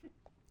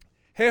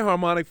Hey,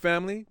 Harmonic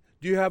family,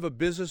 do you have a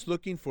business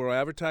looking for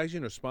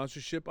advertising or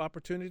sponsorship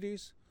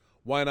opportunities?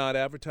 Why not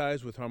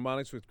advertise with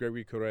Harmonics with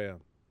Gregory Correa?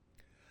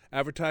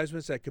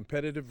 Advertisements at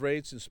competitive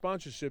rates and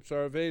sponsorships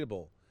are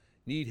available.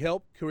 Need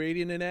help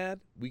creating an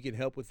ad? We can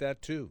help with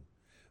that too.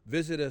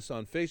 Visit us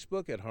on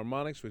Facebook at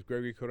Harmonics with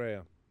Gregory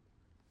Correa.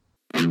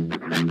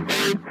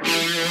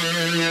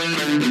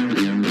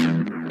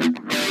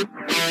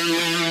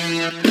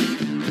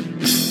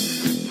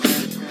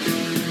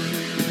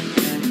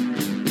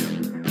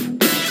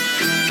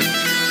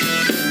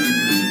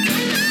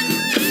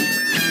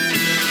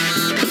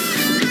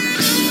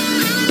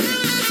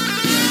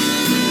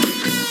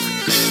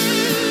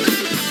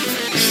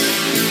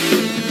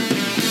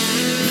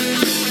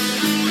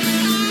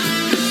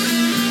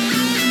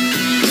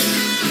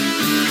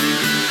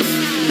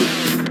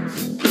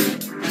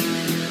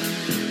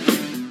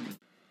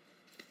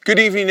 Good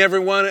evening,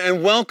 everyone,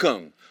 and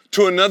welcome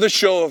to another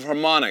show of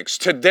Harmonics.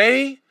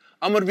 Today,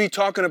 I'm going to be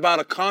talking about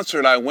a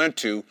concert I went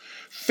to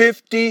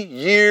 50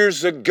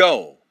 years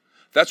ago.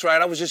 That's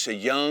right, I was just a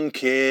young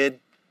kid.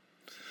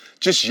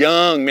 Just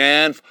young,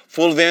 man,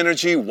 full of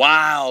energy,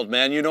 wild,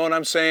 man, you know what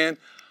I'm saying?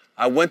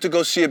 I went to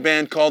go see a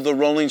band called the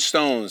Rolling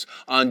Stones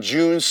on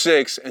June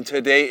 6th, and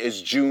today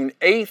is June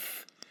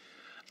 8th.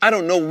 I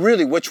don't know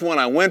really which one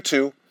I went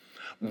to,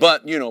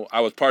 but, you know,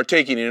 I was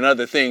partaking in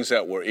other things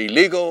that were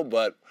illegal,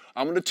 but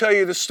I'm going to tell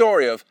you the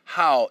story of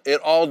how it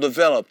all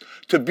developed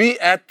to be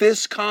at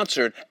this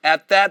concert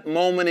at that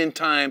moment in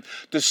time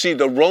to see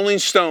the Rolling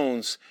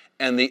Stones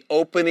and the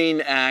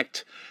opening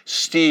act,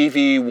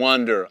 Stevie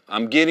Wonder.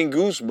 I'm getting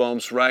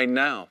goosebumps right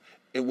now.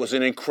 It was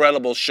an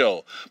incredible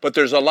show. But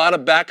there's a lot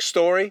of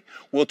backstory.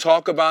 We'll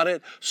talk about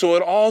it. So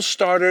it all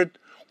started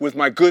with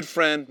my good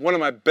friend, one of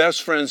my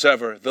best friends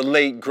ever, the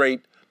late,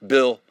 great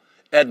Bill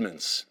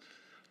Edmonds.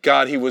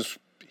 God, he was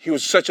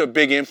such a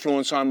big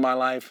influence on my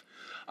life.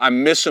 I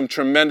miss him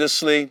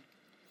tremendously,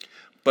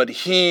 but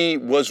he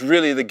was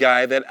really the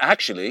guy that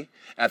actually,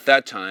 at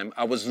that time,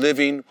 I was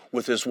living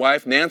with his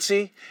wife,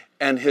 Nancy,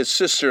 and his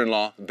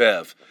sister-in-law,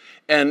 Bev.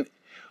 And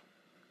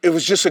it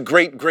was just a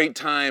great, great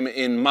time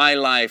in my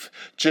life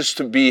just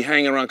to be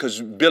hanging around because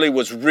Billy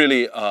was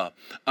really a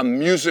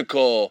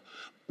musical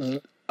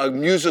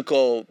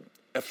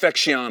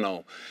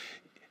aficionado.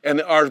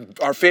 And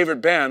our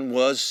favorite band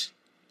was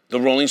the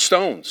Rolling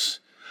Stones.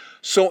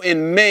 So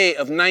in May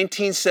of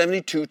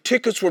 1972,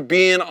 tickets were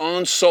being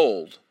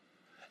sold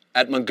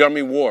at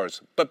Montgomery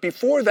Wards. But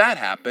before that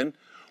happened,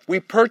 I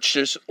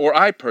purchased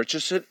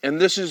it,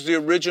 and this is the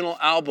original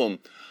album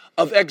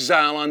of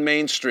Exile on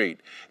Main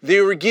Street.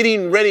 They were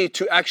getting ready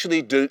to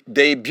actually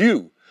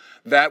debut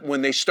that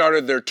when they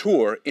started their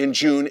tour in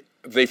June.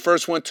 They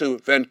first went to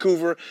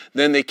Vancouver,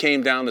 then they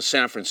came down to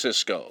San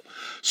Francisco.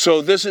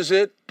 So this is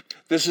it.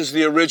 This is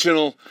the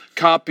original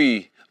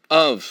copy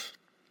of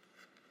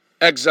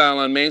Exile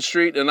on Main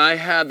Street, and I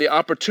had the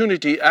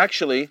opportunity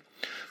actually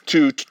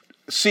to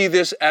see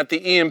this at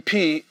the EMP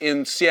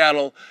in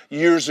Seattle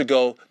years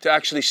ago, to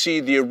actually see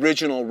the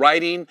original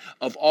writing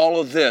of all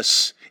of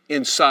this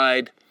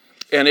inside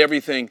and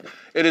everything.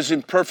 It is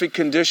in perfect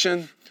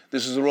condition.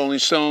 This is the Rolling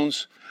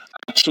Stones.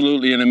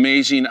 Absolutely an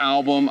amazing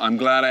album. I'm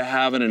glad I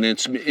have it, and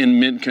it's in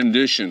mint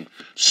condition.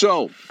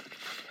 So,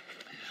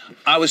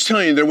 I was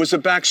telling you, there was a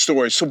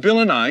backstory. So Bill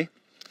and I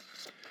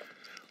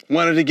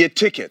wanted to get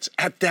tickets.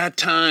 At that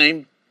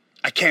time,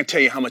 I can't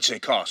tell you how much they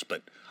cost,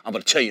 but I'm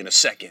going to tell you in a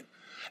second.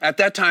 At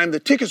that time, the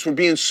tickets were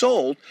being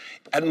sold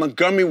at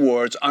Montgomery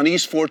Wards on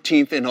East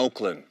 14th in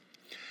Oakland.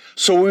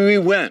 So we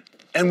went,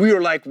 and we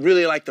were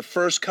really the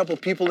first couple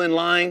people in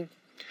line.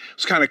 It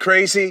was kind of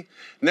crazy.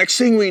 Next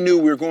thing we knew,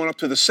 we were going up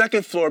to the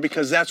second floor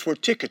because that's where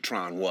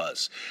Ticketron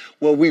was.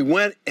 Well, we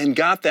went and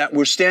got that.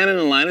 We're standing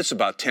in line. It's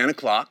about 10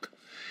 o'clock.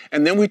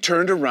 And then we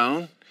turned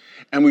around,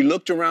 and we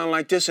looked around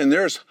like this, and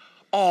there's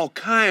all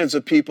kinds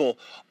of people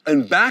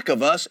in back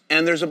of us,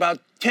 and there's about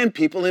 10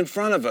 people in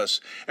front of us.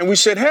 And we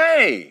said,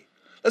 hey,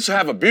 let's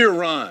have a beer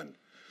run.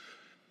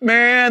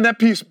 Man, that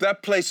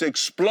place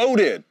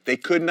exploded. They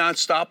could not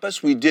stop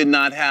us. We did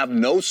not have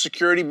no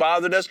security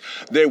bothered us.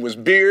 There was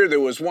beer,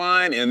 there was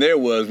wine, and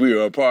we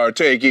were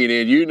partaking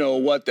in, you know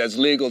what, that's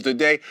legal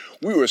today.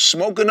 We were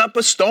smoking up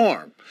a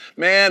storm.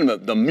 Man,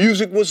 the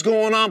music was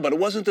going on, but it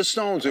wasn't the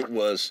Stones, it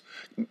was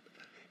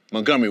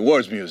Montgomery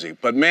Ward's music.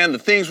 But man, the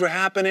things were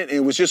happening.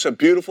 It was just a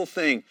beautiful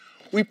thing.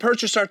 We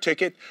purchased our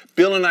ticket.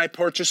 Bill and I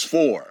purchased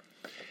 4.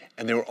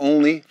 And they were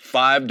only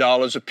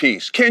 $5 a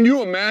piece. Can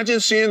you imagine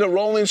seeing the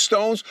Rolling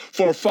Stones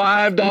for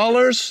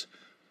 $5?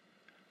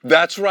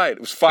 That's right,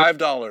 it was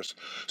 $5.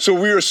 So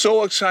we were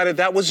so excited.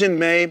 That was in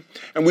May,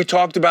 and we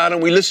talked about it,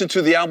 and we listened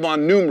to the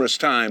album numerous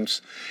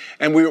times.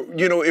 And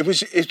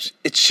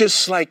it's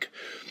just like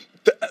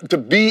to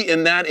be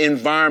in that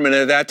environment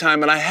at that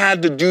time. And I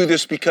had to do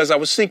this because I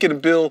was thinking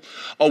of Bill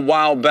a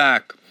while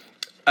back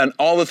and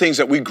all the things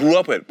that we grew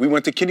up with. We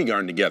went to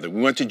kindergarten together.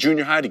 We went to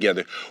junior high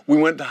together. We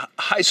went to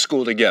high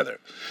school together.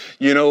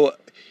 You know,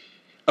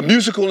 a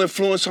musical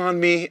influence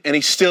on me, and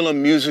he's still a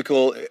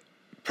musical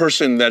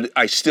person that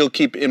I still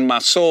keep in my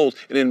soul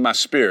and in my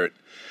spirit.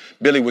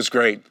 Billy was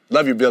great.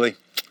 Love you, Billy.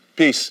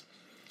 Peace.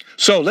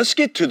 So let's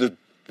get to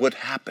what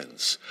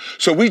happens.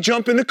 So we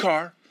jump in the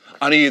car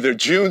on either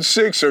June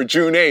 6th or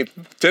June 8th.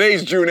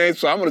 Today's June 8th,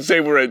 so I'm going to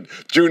say we're at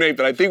June 8th,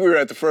 but I think we were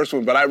at the first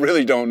one, but I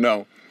really don't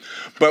know.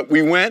 But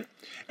we went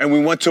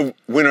to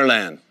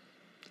Winterland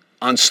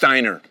on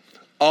Steiner.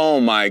 Oh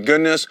my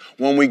goodness.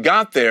 When we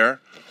got there,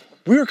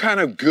 we were kind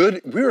of good.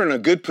 We were in a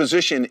good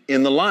position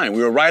in the line.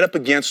 We were right up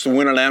against the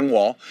Winterland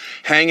wall,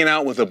 hanging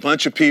out with a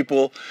bunch of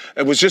people.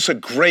 It was just a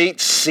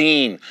great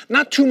scene.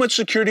 Not too much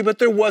security, but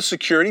there was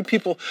security.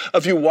 People,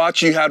 if you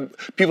watch,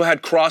 people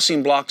had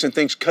crossing blocks and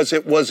things because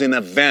it was an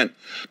event.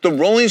 The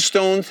Rolling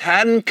Stones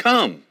hadn't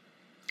come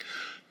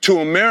to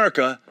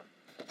America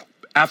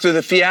after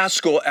the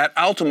fiasco at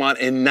Altamont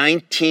in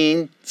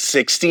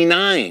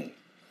 1969.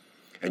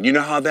 And you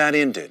know how that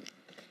ended.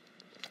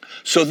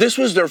 So this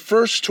was their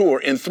first tour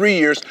in 3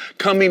 years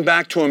coming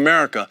back to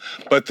America,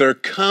 but they're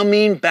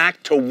coming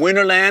back to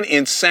Winterland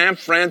in San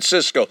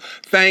Francisco.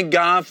 Thank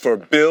God for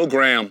Bill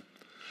Graham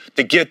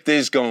to get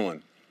this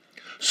going.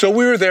 So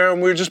we were there and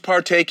we were just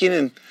partaking,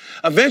 and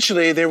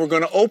eventually they were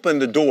going to open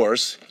the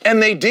doors, and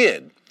they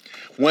did.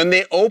 When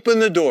they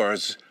opened the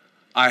doors,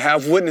 I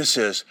have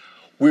witnesses.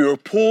 We were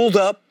pulled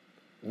up,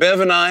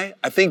 Bev and I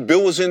think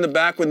Bill was in the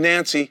back with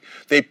Nancy.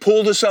 They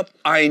pulled us up.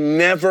 I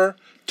never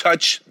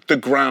touched the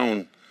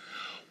ground.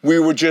 We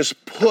were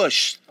just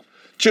pushed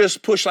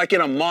like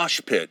in a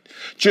mosh pit,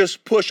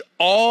 just pushed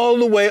all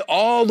the way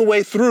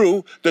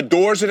through the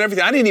doors and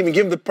everything. I didn't even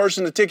give the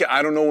person the ticket.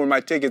 I don't know where my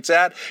ticket's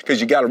at,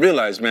 because you got to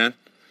realize, man,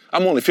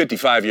 I'm only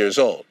 55 years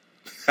old.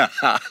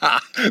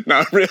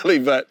 Not really,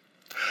 but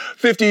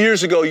 50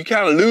 years ago, you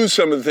kind of lose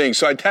some of the things.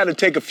 So I had to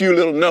take a few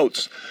little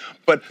notes.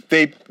 But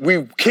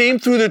we came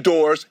through the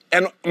doors,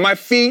 and my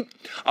feet,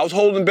 I was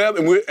holding Bev,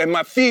 and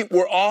my feet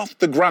were off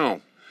the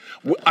ground.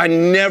 I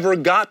never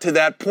got to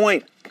that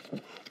point.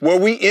 Where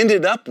we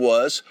ended up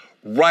was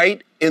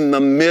right in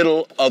the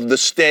middle of the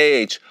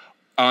stage,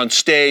 on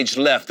stage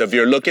left. If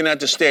you're looking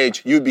at the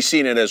stage, you'd be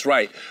seeing it as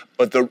right.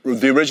 But the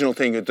original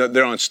thing,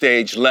 they're on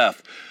stage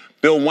left.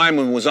 Bill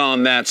Wyman was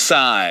on that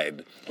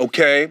side,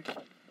 okay?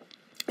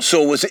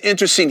 So it was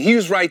interesting. He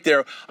was right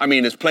there. I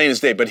mean, it's plain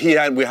as day, but we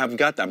haven't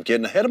got that. I'm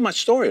getting ahead of my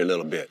story a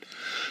little bit.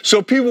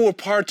 So people were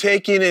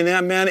partaking in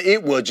that, man.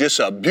 It was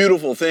just a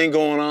beautiful thing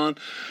going on.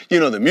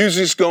 You know, the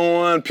music's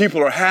going,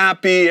 people are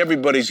happy,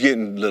 everybody's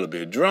getting a little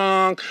bit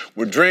drunk.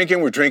 We're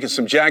drinking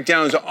some Jack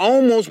Daniels. I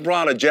almost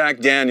brought a Jack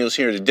Daniels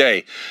here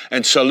today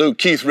and salute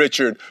Keith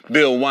Richard,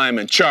 Bill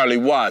Wyman, Charlie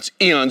Watts,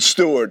 Ian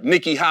Stewart,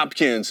 Nicky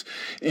Hopkins,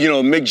 you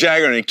know, Mick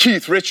Jagger and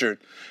Keith Richard.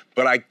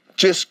 But I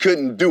just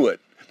couldn't do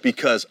it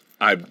because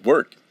I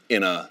work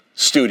in a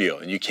studio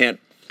and you can't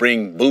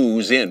bring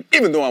booze in,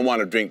 even though I want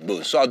to drink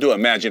booze. So I'll do an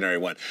imaginary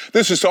one.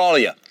 This is to all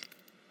of you.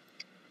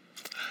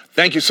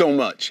 Thank you so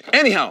much.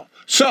 Anyhow,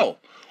 so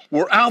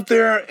we're out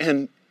there,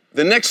 and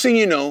the next thing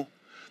you know,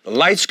 the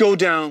lights go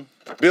down.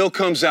 Bill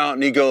comes out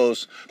and he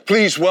goes,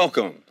 "Please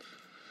welcome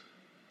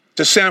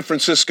to San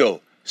Francisco,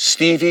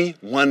 Stevie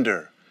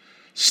Wonder."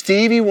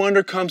 Stevie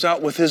Wonder comes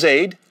out with his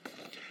aide,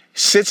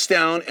 sits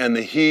down, and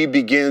he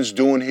begins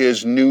doing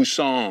his new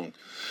song,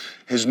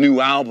 his new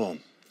album,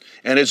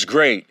 and it's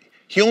great.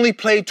 He only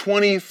played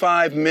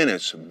 25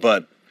 minutes,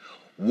 but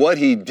what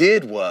he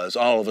did was,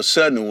 all of a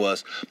sudden,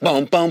 was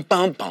bum bum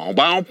bum bum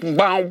bum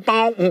bum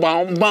bum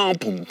bum bum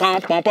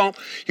bum bum bum.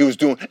 He was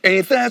doing,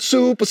 "Ain't that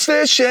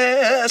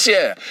superstitious?"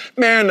 Yeah,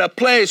 man, the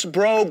place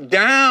broke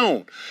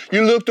down.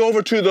 You looked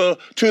over to the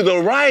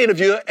right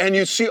of you, and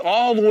you see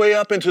all the way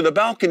up into the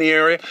balcony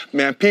area.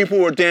 Man, people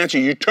were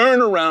dancing. You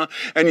turn around,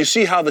 and you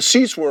see how the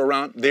seats were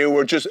around. They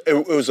were just,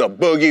 it was a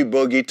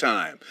boogie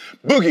time,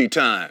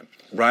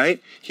 right?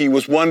 He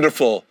was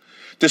wonderful.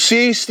 To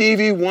see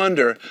Stevie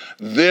Wonder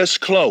this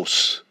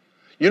close,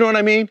 you know what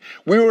I mean?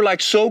 We were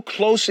like so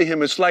close to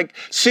him. It's like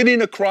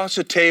sitting across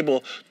a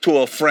table to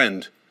a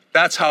friend.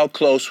 That's how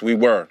close we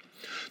were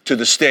to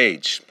the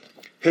stage.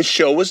 His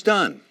show was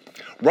done.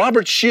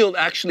 Robert Shield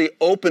actually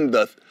opened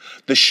the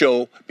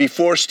show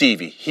before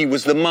Stevie. He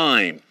was the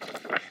mime,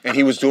 and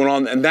he was doing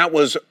all, and that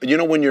was, you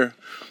know, when you're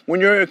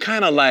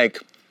kind of like,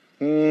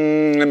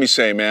 let me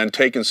say, man,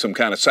 taking some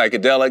kind of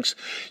psychedelics,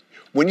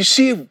 when you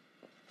see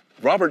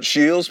Robert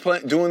Shields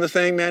doing the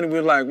thing, man,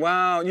 we're like,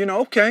 wow, you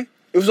know, okay,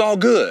 it was all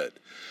good.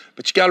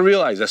 But you got to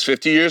realize that's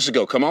 50 years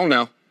ago. Come on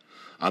now.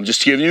 I'm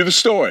just giving you the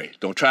story.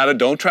 Don't try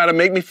to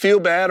make me feel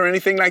bad or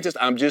anything like this.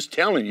 I'm just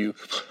telling you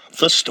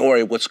the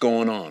story of what's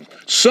going on.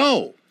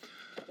 So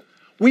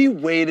we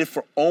waited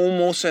for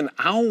almost an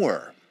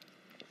hour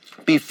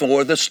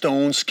before the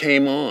Stones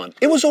came on.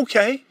 It was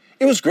okay.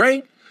 It was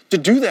great to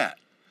do that,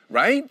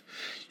 right?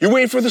 You're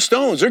waiting for the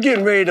Stones. They're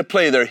getting ready to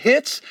play their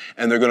hits,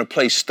 and they're going to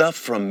play stuff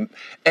from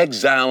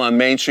Exile on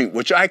Main Street,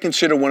 which I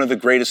consider one of the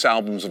greatest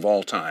albums of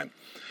all time.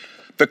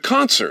 The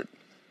concert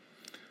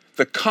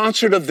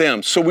of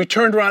them. So we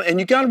turned around, and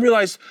you got to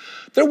realize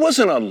there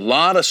wasn't a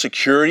lot of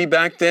security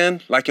back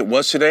then like it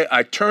was today.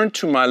 I turned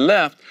to my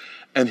left,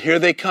 and here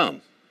they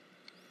come.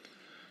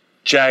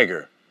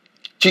 Jagger,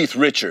 Keith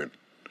Richard,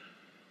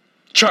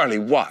 Charlie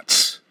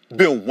Watts,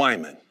 Bill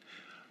Wyman,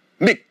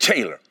 Mick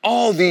Taylor,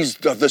 all these,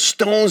 the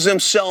Stones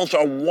themselves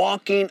are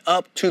walking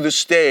up to the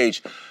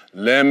stage.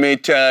 Let me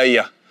tell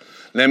you,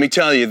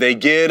 they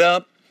get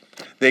up,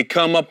 they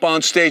come up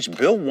on stage.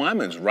 Bill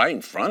Wyman's right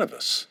in front of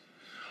us.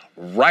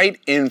 Right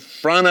in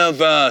front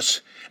of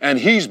us. And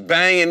he's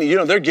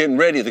banging, they're getting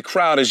ready. The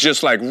crowd is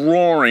just like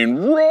roaring,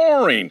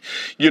 and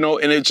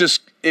it's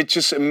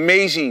just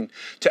amazing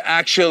to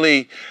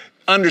actually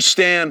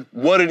understand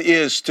what it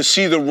is to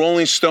see the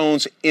Rolling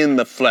Stones in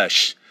the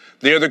flesh.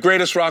 They're the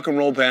greatest rock and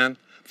roll band.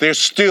 They're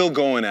still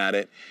going at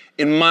it.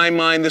 In my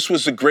mind, this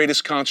was the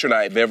greatest concert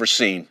I've ever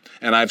seen,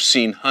 and I've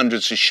seen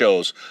hundreds of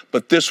shows,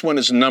 but this one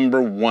is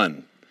number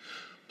one.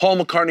 Paul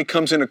McCartney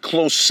comes in a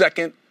close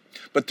second,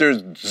 but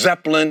there's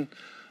Zeppelin,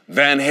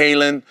 Van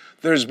Halen.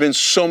 There's been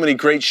so many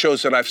great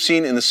shows that I've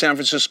seen in the San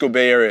Francisco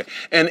Bay Area.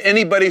 And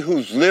anybody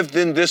who's lived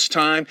in this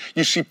time,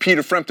 you see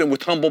Peter Frampton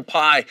with Humble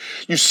Pie.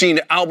 You've seen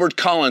Albert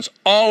Collins,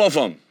 all of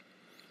them.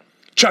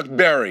 Chuck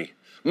Berry,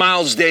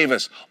 Miles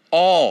Davis,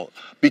 all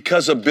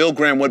because of Bill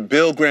Graham.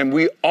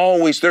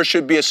 There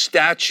should be a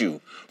statue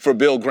for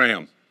Bill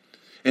Graham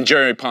and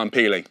Jerry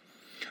Pompili.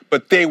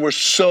 But they were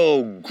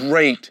so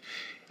great.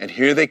 And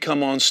here they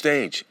come on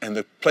stage, and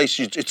the place,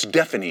 it's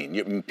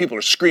deafening. People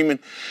are screaming,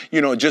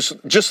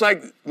 just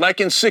like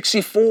in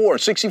 64,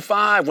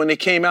 65, when they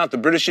came out, the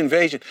British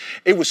invasion.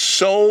 It was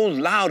so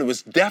loud, it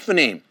was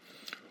deafening.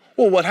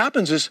 Well, what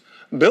happens is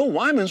Bill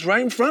Wyman's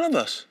right in front of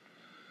us.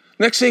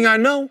 Next thing I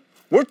know,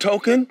 we're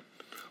talking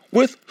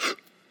with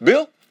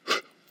Bill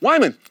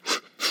Wyman.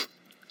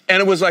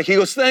 And it was like, he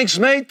goes, "Thanks,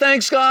 mate,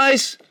 thanks,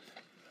 guys."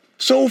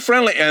 So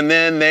friendly. And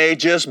then they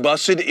just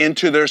busted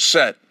into their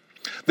set.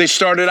 They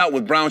started out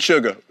with Brown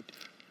Sugar.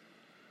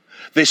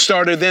 They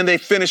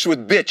finished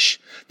with Bitch.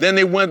 Then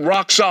they went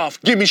Rocks Off,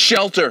 Give Me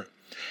Shelter,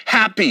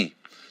 Happy,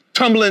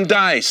 Tumbling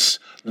Dice,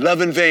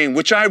 Love in Vain,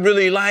 which I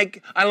really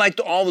like. I liked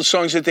all the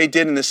songs that they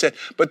did in the set,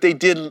 but they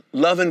did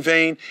Love in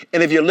Vain.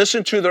 And if you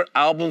listen to their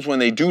albums when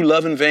they do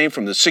Love in Vain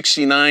from the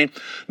 69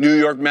 New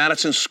York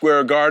Madison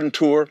Square Garden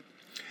tour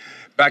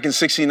back in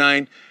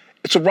 69,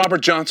 it's a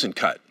Robert Johnson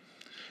cut.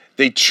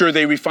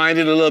 They refined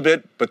it a little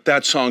bit, but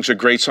that song's a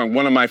great song,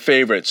 one of my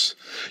favorites.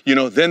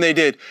 Then they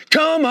did,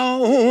 come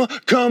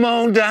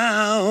on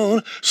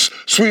down,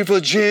 sweet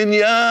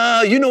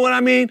Virginia. You know what I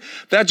mean?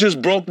 That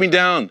just broke me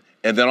down.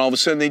 And then all of a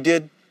sudden they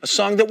did a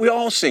song that we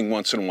all sing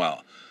once in a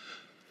while.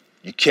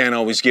 You can't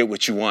always get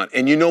what you want.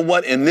 And you know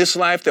what? In this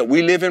life that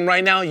we live in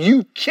right now,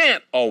 you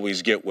can't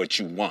always get what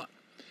you want.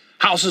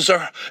 Houses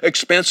are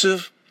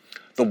expensive.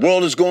 The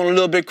world is going a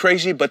little bit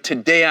crazy, but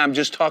today I'm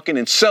just talking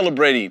and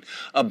celebrating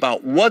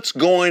about what's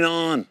going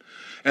on.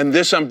 And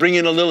this, I'm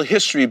bringing a little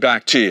history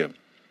back to you.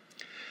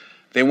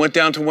 They went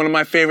down to one of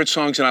my favorite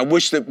songs, and I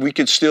wish that we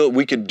could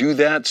do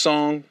that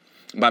song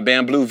by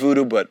Band Blue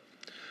Voodoo, but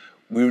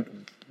we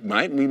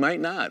might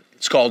not.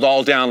 It's called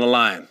All Down the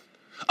Line.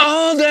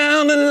 All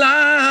down the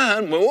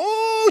line.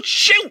 Oh,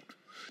 shoot.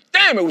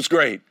 Damn, it was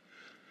great.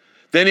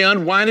 Then they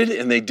unwinded it,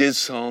 and they did a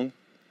song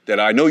that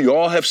I know you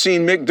all have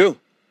seen Mick do.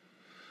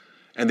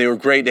 And they were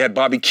great. They had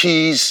Bobby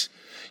Keys,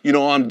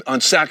 on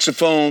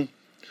saxophone,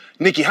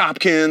 Nicky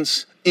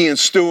Hopkins, Ian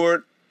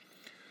Stewart.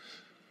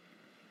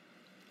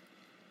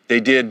 They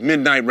did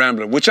Midnight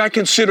Rambler, which I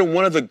consider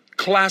one of the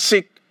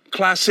classic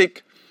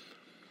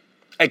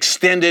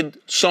extended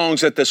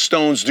songs that the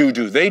Stones do.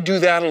 They do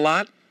that a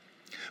lot,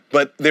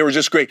 but they were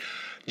just great.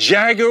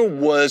 Jagger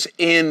was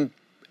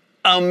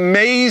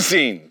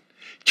amazing.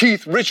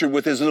 Keith Richard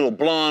with his little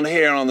blonde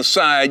hair on the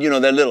side,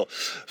 that little...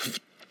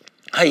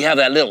 How you have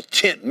that little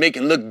tint, make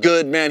it look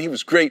good, man. He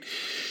was great.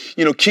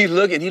 Keith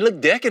he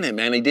looked decadent,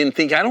 man. I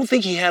don't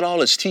think he had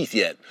all his teeth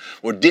yet,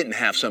 or didn't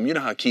have some. You know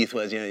how Keith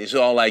was, he's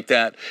all like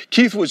that.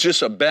 Keith was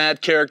just a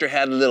bad character,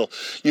 had a little,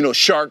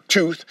 shark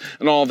tooth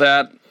and all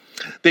that.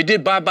 They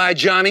did Bye Bye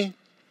Johnny.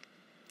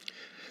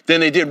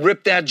 Then they did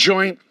Rip That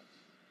Joint.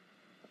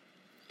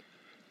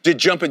 Did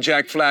Jumpin'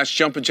 Jack Flash.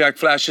 Jumpin' Jack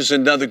Flash is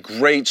another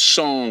great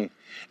song.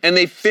 And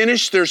they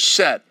finished their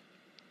set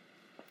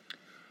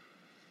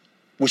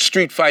with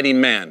Street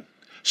Fighting Man.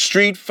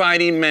 Street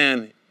Fighting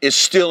Man is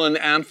still an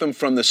anthem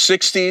from the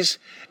 60s,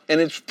 and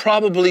it's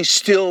probably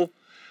still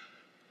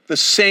the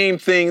same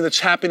thing that's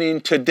happening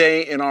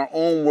today in our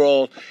own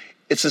world.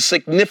 It's a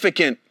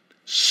significant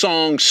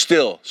song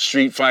still,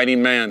 Street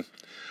Fighting Man.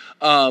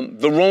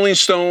 The Rolling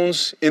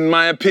Stones, in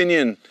my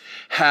opinion,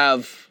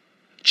 have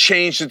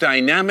changed the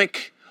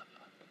dynamic.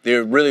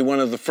 They're really one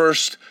of the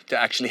first to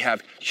actually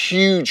have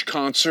huge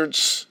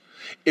concerts.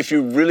 If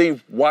you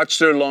really watch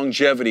their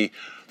longevity,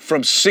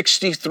 from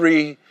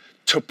 63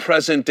 to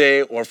present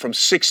day, or from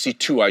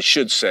 62, I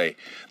should say.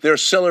 They're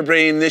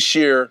celebrating this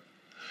year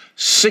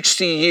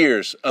 60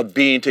 years of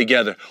being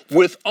together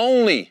with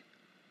only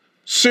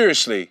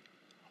 3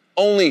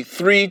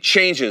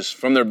 changes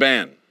from their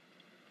band.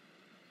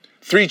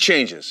 3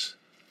 changes.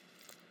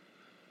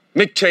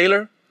 Mick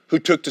Taylor, who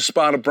took the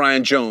spot of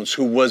Brian Jones,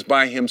 who was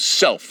by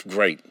himself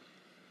great.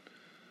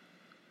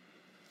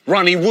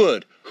 Ronnie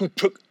Wood, who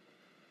took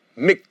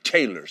Mick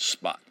Taylor's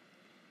spot.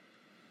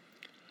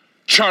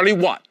 Charlie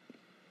Watt,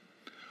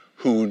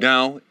 who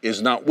now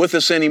is not with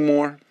us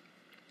anymore,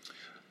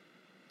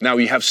 Now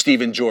you have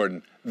Stephen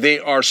Jordan. They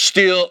are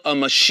still a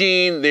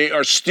machine. They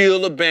are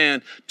still a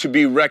band to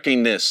be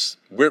recognized.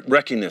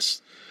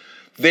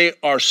 They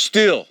are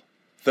still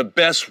the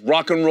best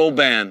rock and roll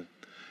band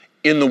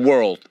in the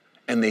world,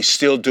 and they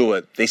still do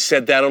it. They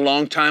said that a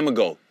long time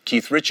ago.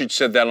 Keith Richards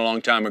said that a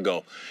long time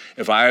ago.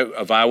 If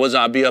I was,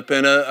 I'd be up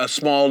in a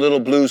small little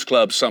blues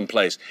club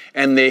someplace.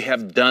 And they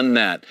have done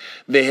that.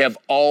 They have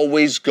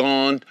always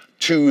gone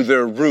to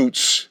their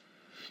roots.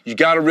 You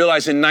got to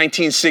realize in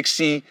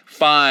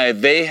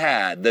 1965, they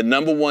had the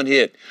 #1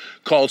 hit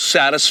called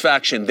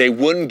Satisfaction. They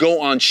wouldn't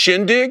go on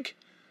Shindig,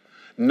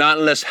 not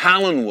unless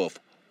Howlin' Wolf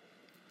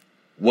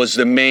was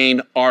the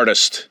main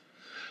artist,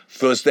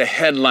 was the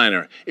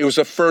headliner. It was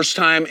the first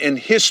time in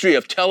history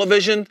of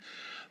television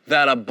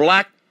that a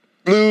black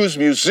blues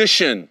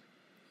musician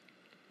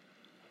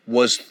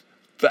was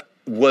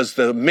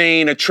the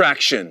main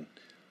attraction.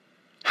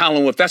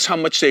 Howlin' Wolf, that's how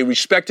much they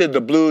respected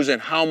the blues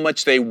and how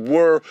much they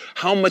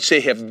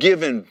have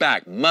given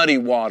back. Muddy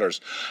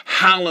Waters,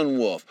 Howlin'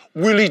 Wolf,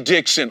 Willie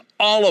Dixon,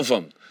 all of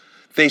them.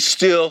 They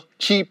still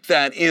keep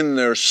that in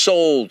their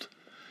soul.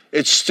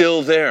 It's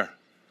still there.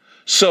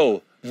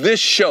 So this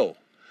show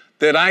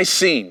that I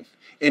seen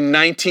in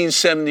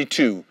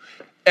 1972,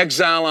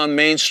 Exile on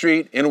Main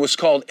Street, and it was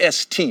called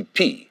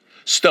STP,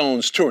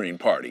 Stones Touring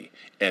Party.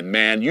 And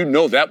man, you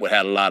know that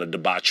had a lot of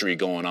debauchery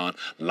going on,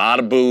 a lot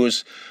of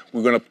booze.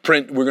 We're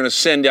going to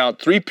send out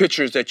 3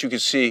 pictures that you can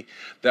see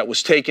that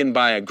was taken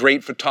by a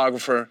great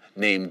photographer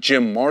named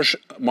Jim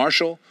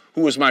Marshall,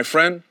 who was my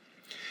friend.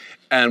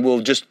 And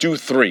we'll just do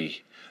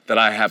 3 that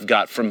I have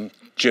got from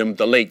Jim,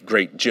 the late,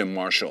 great Jim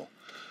Marshall.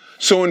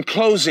 So in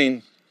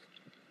closing,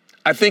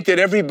 I think that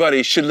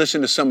everybody should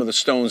listen to some of the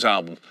Stones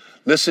albums.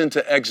 Listen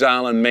to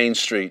Exile on Main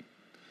Street.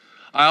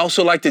 I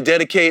also like to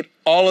dedicate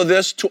all of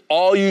this to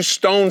all you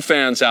Stone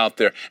fans out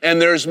there.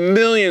 And there's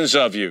millions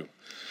of you.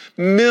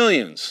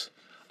 Millions.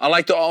 I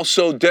like to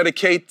also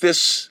dedicate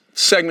this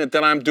segment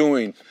that I'm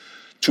doing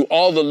to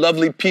all the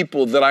lovely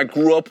people that I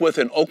grew up with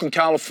in Oakland,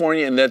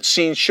 California, and that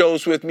seen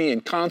shows with me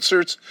in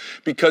concerts,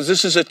 because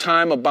this is a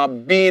time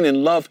about being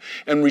in love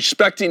and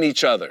respecting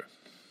each other.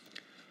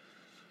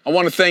 I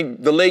want to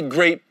thank the late,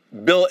 great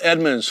Bill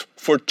Edmonds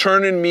for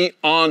turning me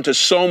on to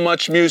so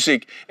much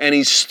music, and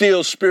he's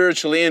still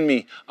spiritually in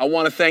me. I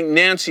want to thank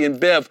Nancy and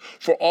Bev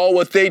for all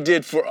what they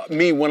did for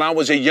me when I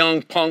was a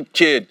young punk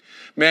kid.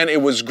 Man,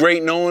 it was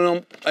great knowing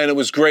them, and it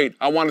was great.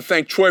 I want to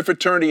thank Troy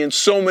Fraternity and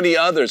so many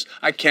others.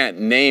 I can't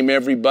name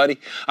everybody.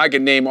 I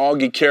can name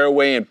Augie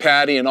Caraway and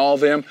Patty and all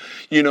them,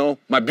 you know,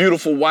 my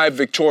beautiful wife,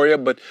 Victoria.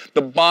 But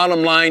the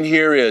bottom line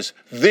here is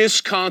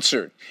this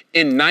concert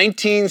in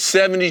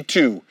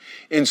 1972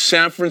 in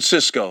San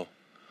Francisco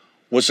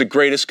was the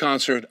greatest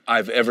concert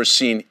I've ever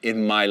seen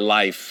in my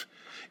life.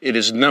 It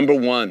is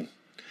 #1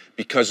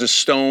 because the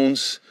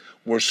Stones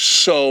were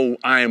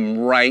I am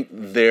right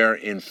there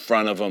in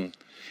front of them,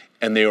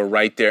 and they were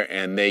right there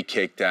and they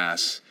kicked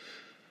ass.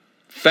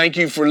 Thank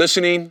you for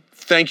listening.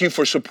 Thank you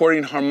for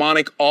supporting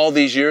Harmonic all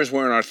these years.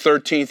 We're in our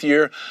 13th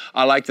year.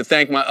 I'd like to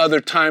thank my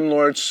other Time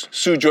Lords,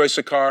 Sujoy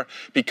Sakar,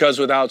 because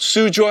without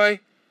Sujoy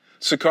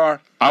Sakar,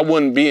 I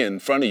wouldn't be in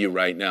front of you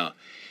right now.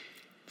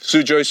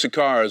 Sujoy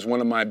Sakar is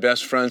one of my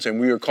best friends, and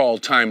we are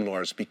called Time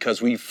Lords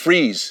because we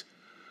freeze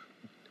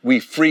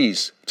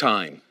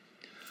time.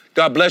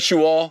 God bless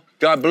you all.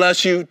 God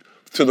bless you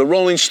to the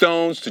Rolling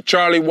Stones, to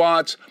Charlie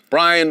Watts,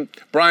 Brian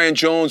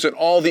Jones, and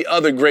all the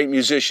other great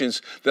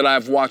musicians that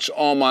I've watched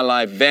all my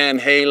life. Van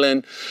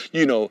Halen,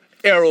 you know,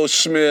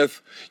 Aerosmith,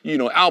 you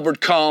know,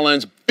 Albert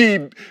Collins,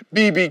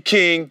 B.B.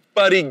 King,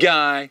 Buddy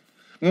Guy,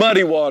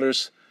 Muddy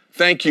Waters.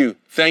 Thank you.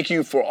 Thank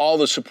you for all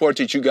the support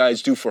that you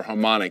guys do for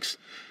Harmonix.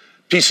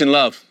 Peace and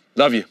love.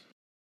 Love you.